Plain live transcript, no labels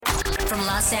from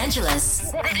Los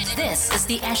Angeles, this is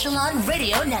the Echelon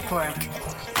Radio Network.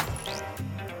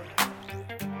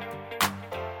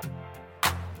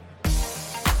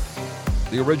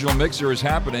 The original mixer is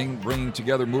happening, bringing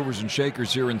together movers and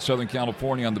shakers here in Southern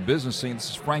California on the business scene. This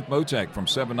is Frank Mottek from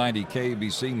 790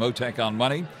 KABC, Mottek on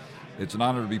Money. It's an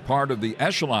honor to be part of the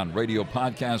Echelon Radio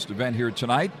Podcast event here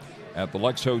tonight at the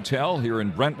Lux Hotel here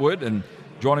in Brentwood. And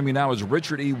joining me now is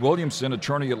Richard E. Williamson,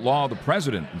 attorney at law, the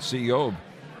president and CEO of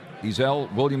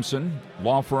Ezel Williamson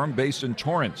Law Firm based in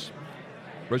Torrance.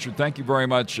 Richard, thank you very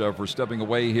much for stepping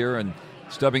away here and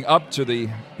stepping up to the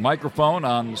microphone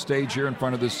on the stage here in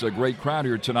front of this great crowd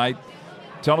here tonight.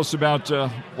 Tell us about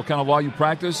what kind of law you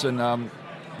practice and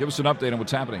give us an update on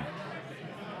what's happening.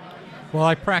 Well,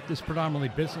 I practice predominantly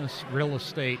business, real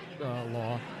estate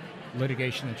law,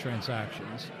 litigation, and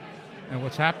transactions. And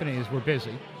what's happening is we're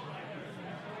busy.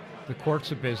 The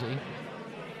courts are busy.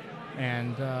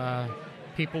 And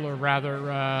people are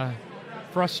rather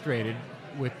frustrated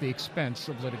with the expense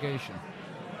of litigation.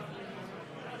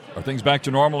 Are things back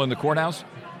to normal in the courthouse?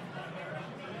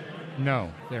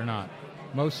 No, they're not.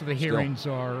 Most of the hearings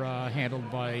are handled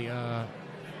by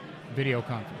video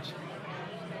conference.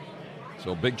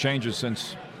 So big changes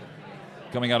since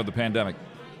coming out of the pandemic.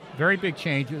 Very big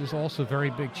changes, also very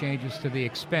big changes to the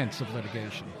expense of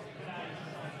litigation.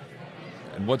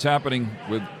 And what's happening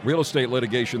with real estate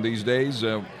litigation these days?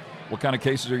 What kind of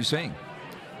cases are you seeing?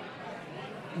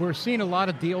 We're seeing a lot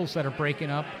of deals that are breaking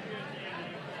up.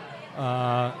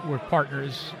 Where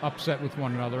partners upset with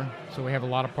one another. So we have a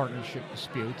lot of partnership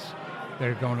disputes that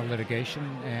are going to litigation,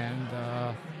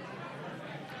 and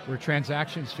where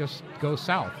transactions just go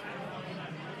south.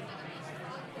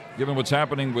 Given what's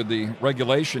happening with the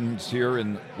regulations here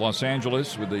in Los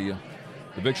Angeles with the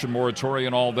eviction moratorium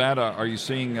and all that, are you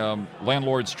seeing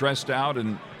landlords stressed out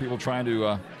and people trying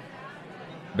to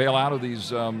bail out of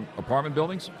these apartment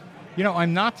buildings? You know,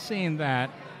 I'm not seeing that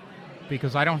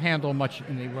because I don't handle much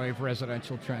in the way of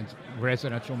residential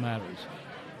matters.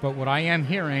 But what I am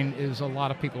hearing is a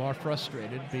lot of people are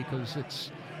frustrated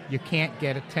because you can't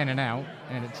get a tenant out,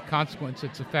 and its consequence,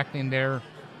 it's affecting their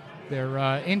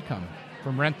income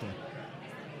from rental.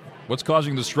 What's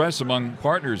causing the stress among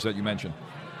partners that you mentioned?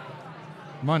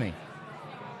 Money.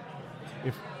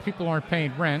 If people aren't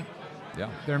paying rent, yeah,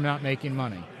 they're not making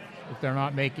money. If they're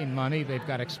not making money, they've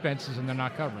got expenses and they're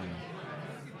not covering them.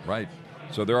 Right.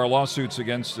 So there are lawsuits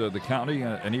against the county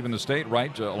and even the state,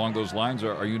 right, along those lines.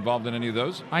 Are you involved in any of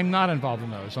those? I'm not involved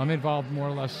in those. I'm involved more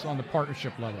or less on the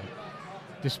partnership level,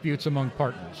 disputes among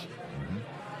partners.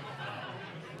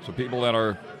 Mm-hmm. So people that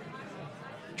are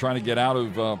trying to get out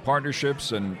of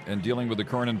partnerships and dealing with the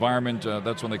current environment,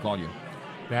 that's when they call you?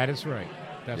 That is right.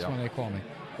 That's when they call me.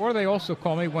 Or they also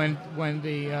call me when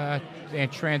the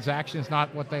transaction is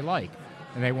not what they like,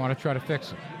 and they want to try to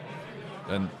fix it.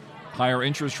 And higher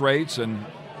interest rates and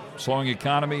slowing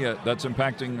economy, that's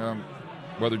impacting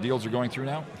whether deals are going through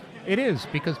now? It is,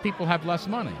 because people have less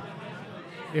money.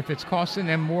 If it's costing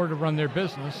them more to run their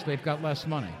business, they've got less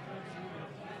money.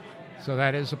 So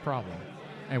that is a problem.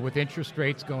 And with interest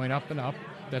rates going up and up,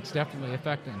 that's definitely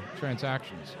affecting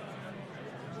transactions.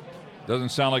 Doesn't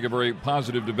sound like a very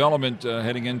positive development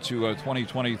heading into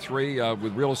 2023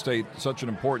 with real estate such an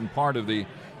important part of the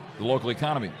local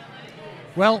economy.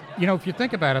 Well, you know, if you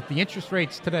think about it, the interest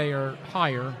rates today are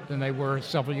higher than they were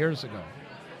several years ago.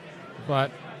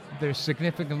 But they're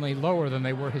significantly lower than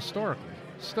they were historically,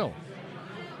 still.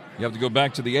 You have to go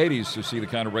back to the 80s to see the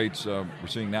kind of rates we're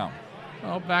seeing now.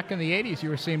 Well, back in the 80s, you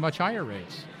were seeing much higher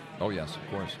rates. Oh, yes, of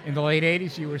course. In the late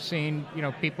 80s, you were seeing, you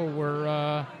know, people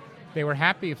were, they were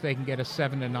happy if they can get a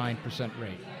 7 to 9%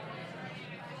 rate.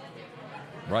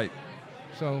 Right.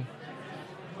 So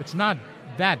it's not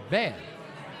that bad.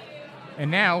 And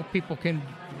now people can,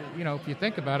 you know, if you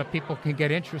think about it, people can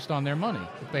get interest on their money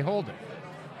if they hold it.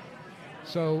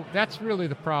 So that's really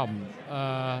the problem.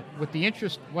 With the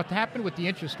interest, what happened with the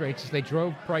interest rates is they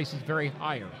drove prices very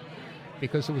higher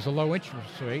because it was a low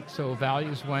interest rate, so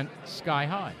values went sky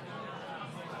high.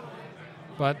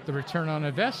 But the return on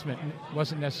investment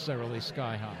wasn't necessarily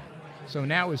sky high. So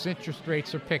now as interest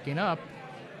rates are picking up,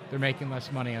 they're making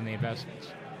less money on the investments.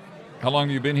 How long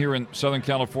have you been here in Southern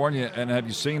California, and have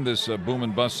you seen this boom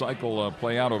and bust cycle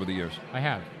play out over the years? I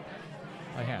have.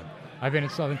 I've been in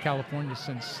Southern California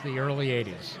since the early 80s.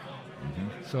 Mm-hmm.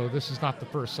 So this is not the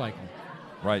first cycle.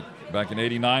 Right. Back in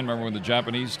 89, remember when the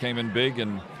Japanese came in big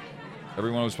and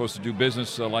everyone was supposed to do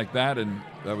business like that, and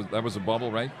that was a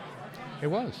bubble, right?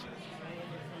 It was.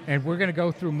 And we're going to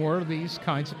go through more of these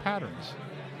kinds of patterns.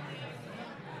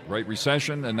 Great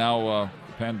recession, and now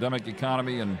pandemic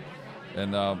economy, and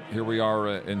here we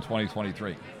are in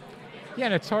 2023. Yeah,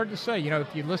 and it's hard to say.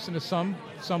 If you listen to some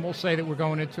will say that we're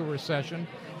going into a recession,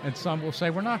 and some will say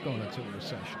we're not going into a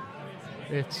recession.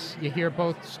 You hear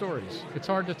both stories. It's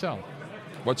hard to tell.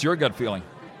 What's your gut feeling?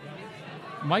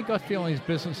 My gut feeling is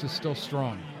business is still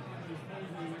strong.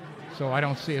 So I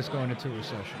don't see us going into a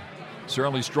recession.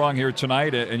 Certainly strong here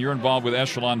tonight, and you're involved with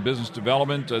Echelon Business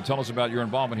Development. Tell us about your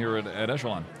involvement here at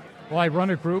Echelon. Well, I run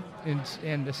a group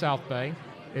in the South Bay.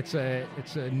 It's a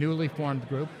newly formed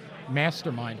group,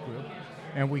 mastermind group,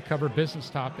 and we cover business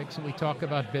topics, and we talk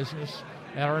about business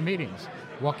at our meetings.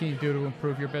 What can you do to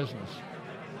improve your business?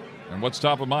 And what's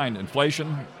top of mind?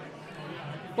 Inflation?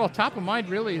 Well, top of mind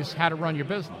really is how to run your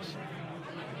business.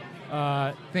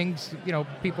 Things,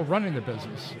 people running the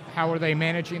business. How are they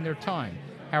managing their time?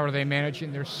 How are they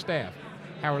managing their staff?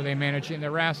 How are they managing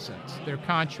their assets, their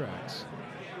contracts?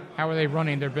 How are they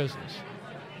running their business?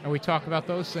 And we talk about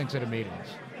those things at the meetings.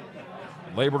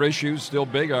 Labor issues still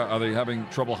big? Are they having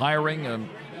trouble hiring,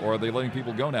 or are they letting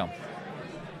people go now?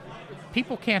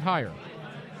 People can't hire.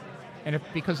 And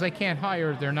because they can't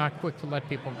hire, they're not quick to let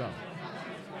people go.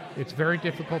 It's very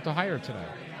difficult to hire today.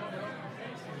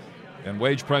 And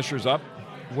wage pressure's up?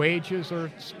 Wages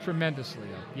are tremendously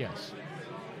up, yes.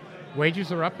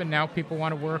 Wages are up, and now people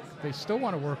want to work. They still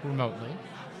want to work remotely.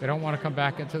 They don't want to come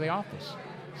back into the office.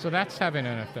 So that's having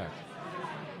an effect.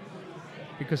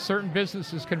 Because certain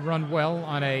businesses can run well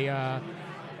on a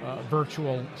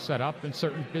virtual setup, and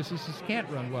certain businesses can't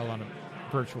run well on a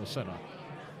virtual setup.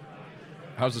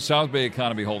 How's the South Bay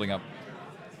economy holding up?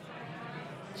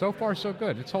 So far, so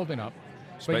good. It's holding up.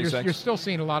 But you're still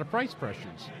seeing a lot of price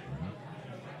pressures.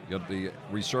 You got the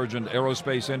resurgent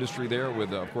aerospace industry there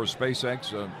with, of course,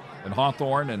 SpaceX and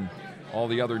Hawthorne and all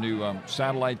the other new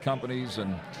satellite companies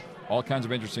and all kinds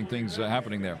of interesting things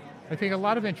happening there. I think a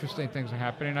lot of interesting things are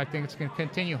happening. I think it's going to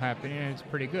continue happening, and it's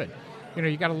pretty good.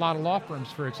 You got a lot of law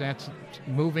firms, for example,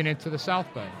 moving into the South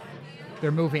Bay.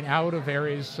 They're moving out of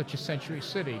areas such as Century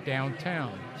City,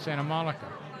 downtown, Santa Monica,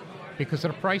 because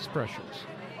of the price pressures.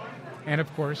 And,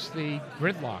 of course, the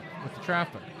gridlock with the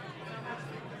traffic.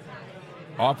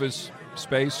 Office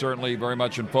space certainly very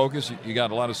much in focus. You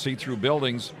got a lot of see-through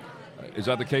buildings. Is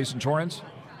that the case in Torrance?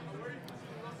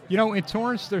 In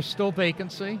Torrance there's still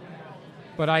vacancy,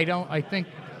 but I don't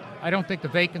think the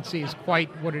vacancy is quite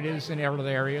what it is in other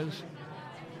areas.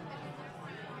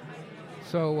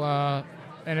 So,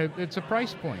 and it's a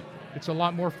price point. It's a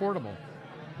lot more affordable.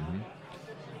 Mm-hmm.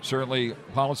 Certainly,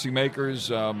 policymakers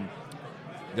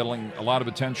getting a lot of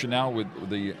attention now with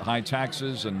the high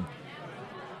taxes and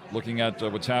looking at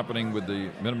what's happening with the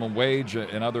minimum wage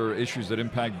and other issues that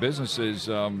impact businesses.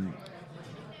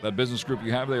 That business group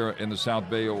you have there in the South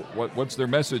Bay, what's their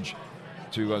message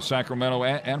to Sacramento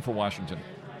and for Washington?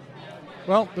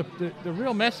 Well, the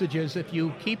real message is if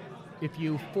you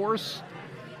force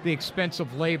the expense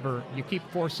of labor, you keep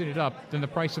forcing it up, then the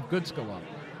price of goods go up.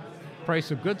 Price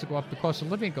of goods go up, the cost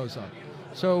of living goes up.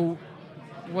 So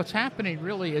what's happening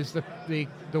really is the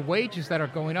wages that are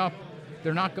going up,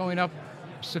 they're not going up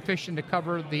sufficient to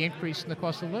cover the increase in the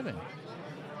cost of living.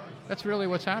 That's really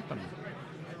what's happening.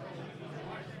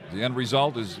 The end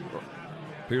result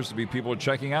appears to be people are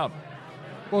checking out.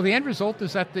 Well, the end result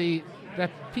is that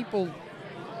people,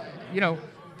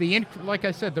 like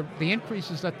I said, the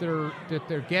increases that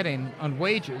they're getting on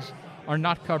wages are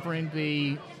not covering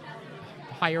the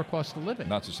higher cost of living.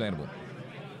 Not sustainable.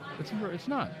 It's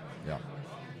not. Yeah.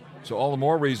 So all the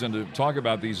more reason to talk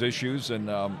about these issues and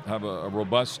have a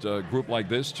robust group like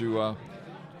this to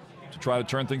try to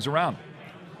turn things around.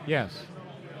 Yes,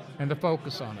 and to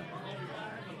focus on it.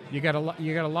 You got a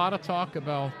lot of talk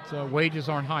about wages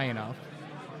aren't high enough,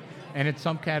 and in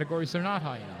some categories they're not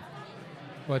high enough.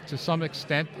 But to some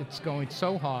extent, it's going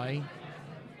so high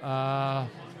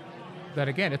that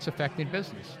again, it's affecting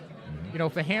business. Mm-hmm.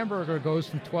 If a hamburger goes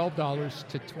from $12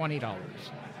 to $20, you're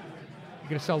going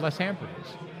to sell less hamburgers.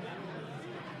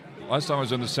 Last time I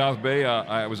was in the South Bay,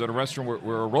 I was at a restaurant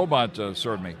where a robot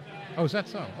served me. Oh, is that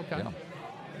so? Okay. Yeah.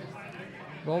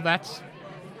 Well, that's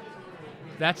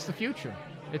the future.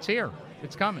 It's here.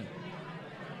 It's coming.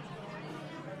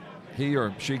 He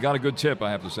or she got a good tip,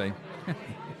 I have to say.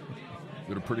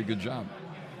 Did a pretty good job.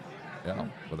 Yeah,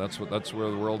 but that's where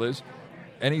the world is.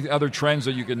 Any other trends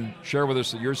that you can share with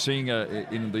us that you're seeing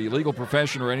in the legal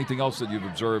profession or anything else that you've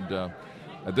observed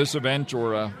at this event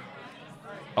or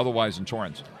otherwise in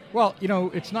Torrance? Well,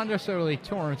 it's not necessarily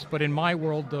Torrance, but in my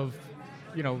world of,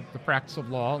 the practice of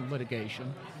law and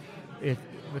litigation,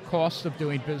 the cost of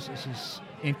doing business is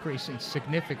increasing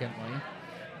significantly,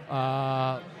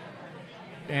 and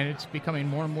it's becoming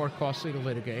more and more costly to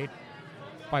litigate.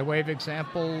 By way of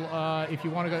example, if you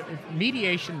want to go,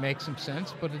 mediation makes some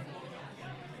sense, but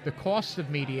the cost of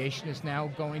mediation is now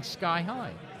going sky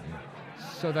high,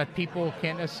 so that people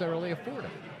can't necessarily afford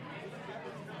it.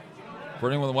 For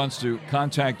anyone that wants to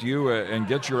contact you and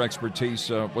get your expertise,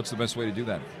 what's the best way to do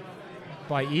that?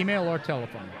 By email or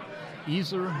telephone.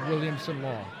 Easer Williamson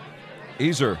Law.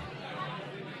 Easer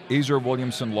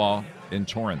Williamson Law in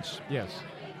Torrance. Yes.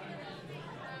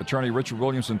 Attorney Richard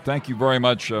Williamson, thank you very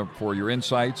much for your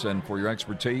insights and for your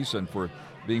expertise and for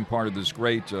being part of this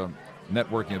great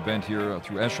networking event here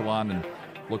through Echelon, and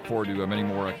look forward to many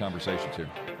more conversations here.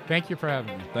 Thank you for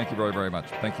having me. Thank you very, very much.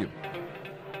 Thank you.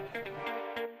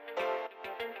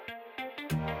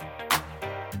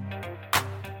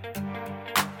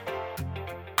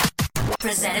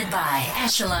 Presented by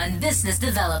Echelon Business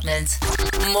Development.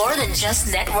 More than just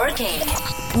networking.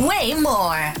 Way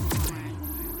more.